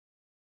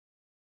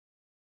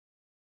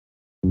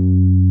Never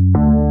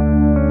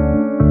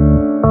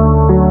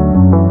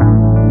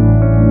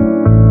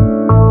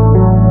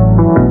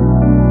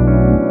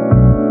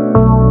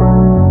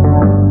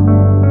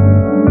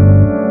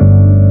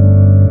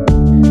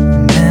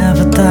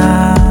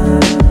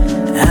thought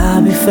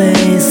I'd be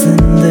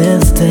facing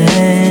this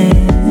day.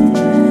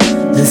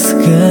 This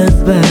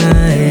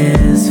goodbye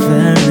is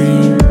very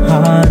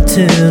hard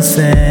to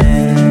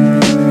say.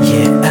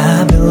 Yeah,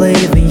 I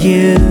believe in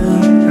you.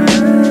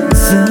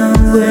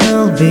 Soon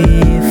we'll be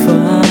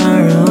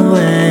far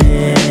away.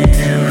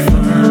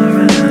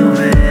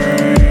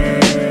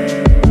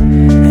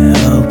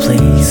 Oh,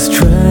 please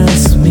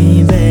trust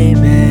me,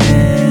 baby.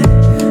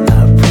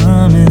 I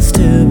promise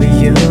to be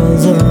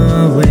yours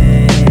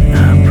always.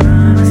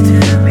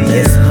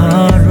 This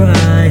heart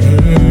right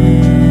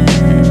here,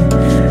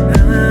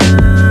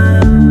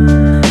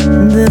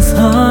 this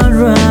heart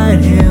right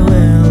here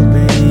will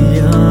be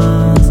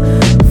yours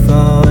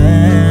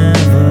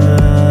forever.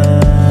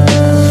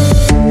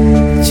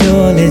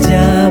 চলে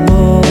যাব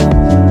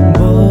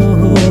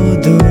বহু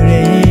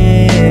দূরে,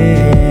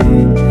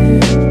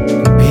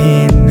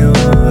 ভিন্ন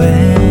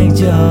এক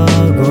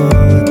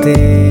জগতে।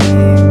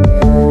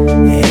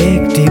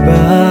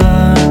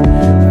 একটিবার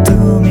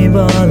তুমি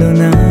বলো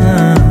না,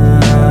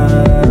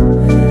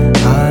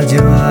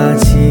 আজও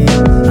আছি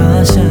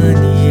আশা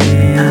নিয়ে।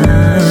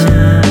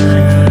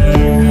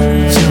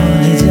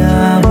 চলে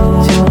যাব,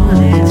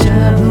 চলে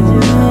যাব।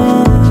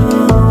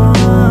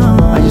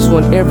 I just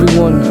want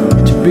everyone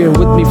to bear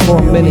with me for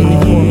a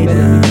minute.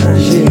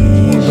 Yeah.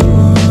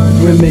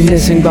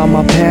 Reminiscing about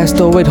my past,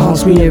 though it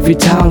haunts me every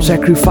time.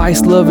 Sacrifice,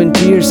 love and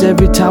tears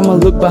every time I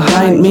look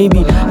behind.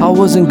 Maybe I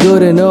wasn't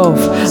good enough,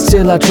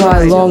 still I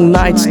tried. Long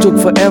nights took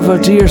forever,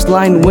 tears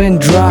line went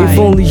dry. If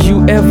only you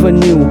ever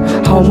knew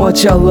how much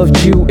I loved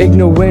you.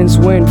 Ignorance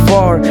went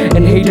far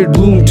and hatred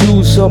bloomed too.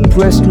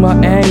 Suppressed my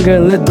anger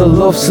and let the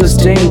love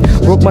sustain.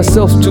 Broke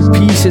myself to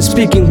pieces,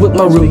 speaking with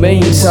my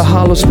remains. A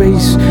hollow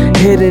space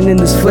hidden in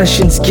this flesh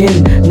and skin.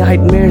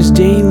 Nightmares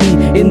daily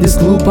in this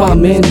loop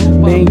I'm in.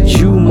 Made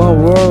you my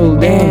world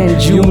and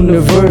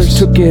universe,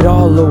 took it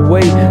all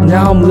away.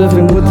 Now I'm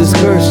living with this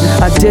curse.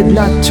 I did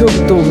not took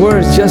the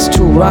words just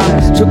to rhyme.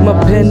 Took my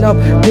pen up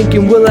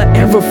thinking, will I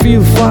ever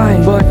feel fine?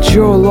 But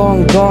you're long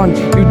gone,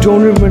 you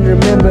don't even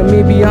remember.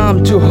 Maybe I'm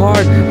too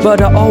hard, but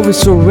I always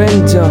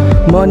surrender.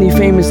 Money,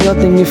 fame is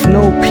nothing if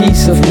no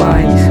peace of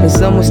mind. And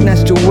someone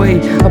snatched away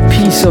a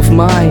piece of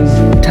mine.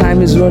 Time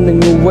is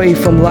running away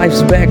from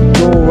life's back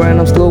door, and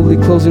I'm slowly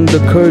closing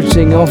the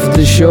curtain of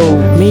the show.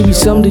 Maybe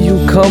someday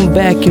you'll come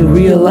back and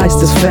realize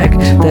the fact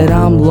that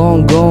I'm long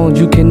gone,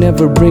 you can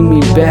never bring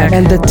me back.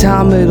 And the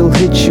time it'll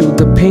hit you,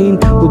 the pain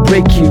will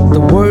break you,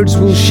 the words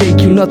will shake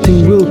you, nothing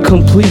will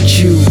complete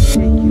you.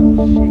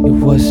 It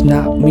was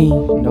not me,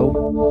 no.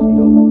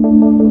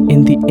 In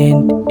the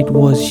end, it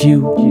was you.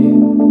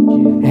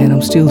 And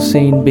I'm still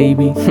saying,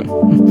 baby,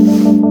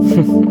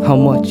 how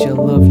much I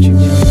loved you.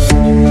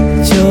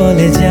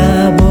 চলে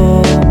যাব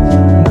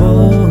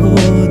বহু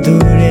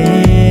দূরে,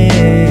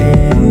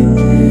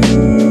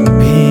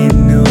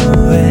 ভিন্ন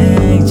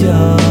এক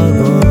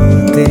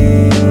জগতে।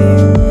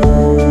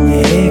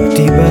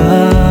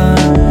 একটিবার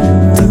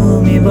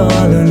তুমি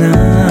বলো না,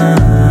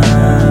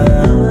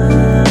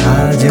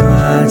 আজও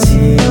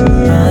আছি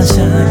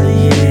আশা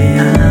নিয়ে।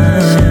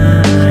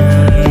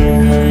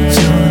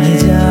 চলে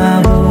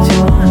যাব,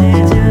 চলে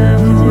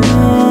যাব।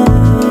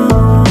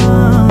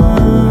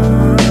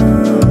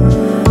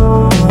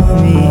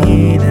 তুমি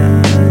না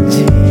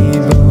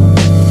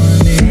জীবনে।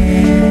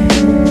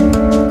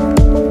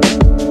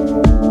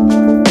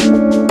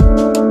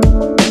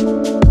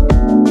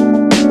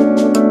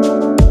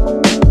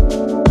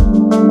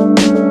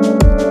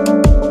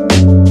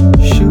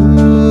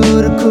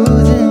 সুর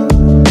খুঁজে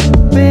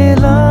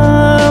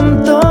পেলাম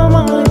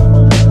তোমায়,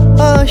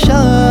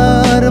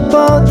 আশার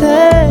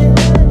পথে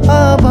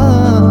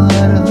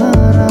আবার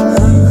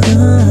হারাই।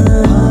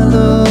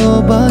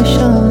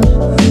 ভালোবাসা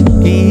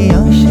কি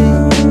আসে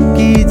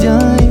কি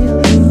যায়,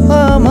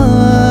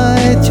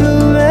 আমায়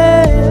ছুঁয়ে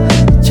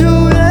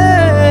ছুঁয়ে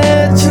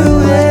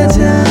ছুঁয়ে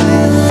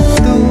যায়।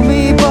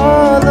 তুমি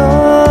বলো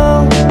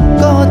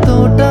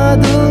কতটা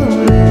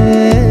দূরে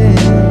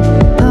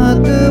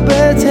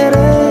থাকবে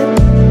ছেড়ে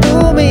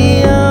তুমি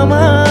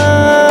আমায়।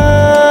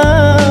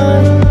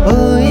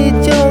 ওই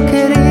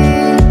চোখেরই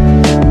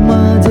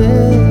মাঝে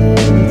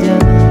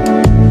যেন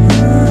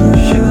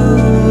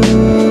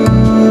সুর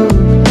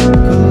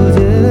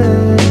খুঁজে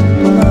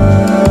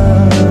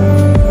পাই।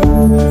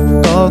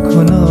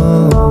 কখনো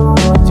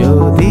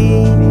যদি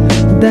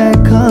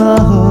দেখা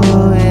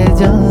হয়ে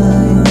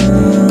যায়,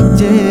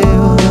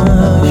 যেও না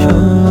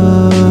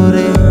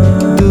সরে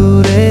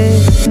দূরে।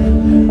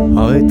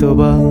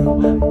 হয়তোবা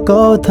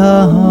কথা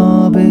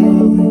হবে,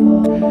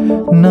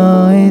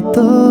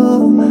 নয়তো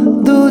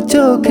দু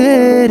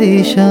চোখের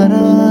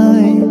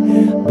ইশারায়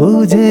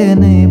বুঝে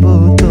নেব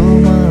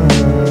তোমার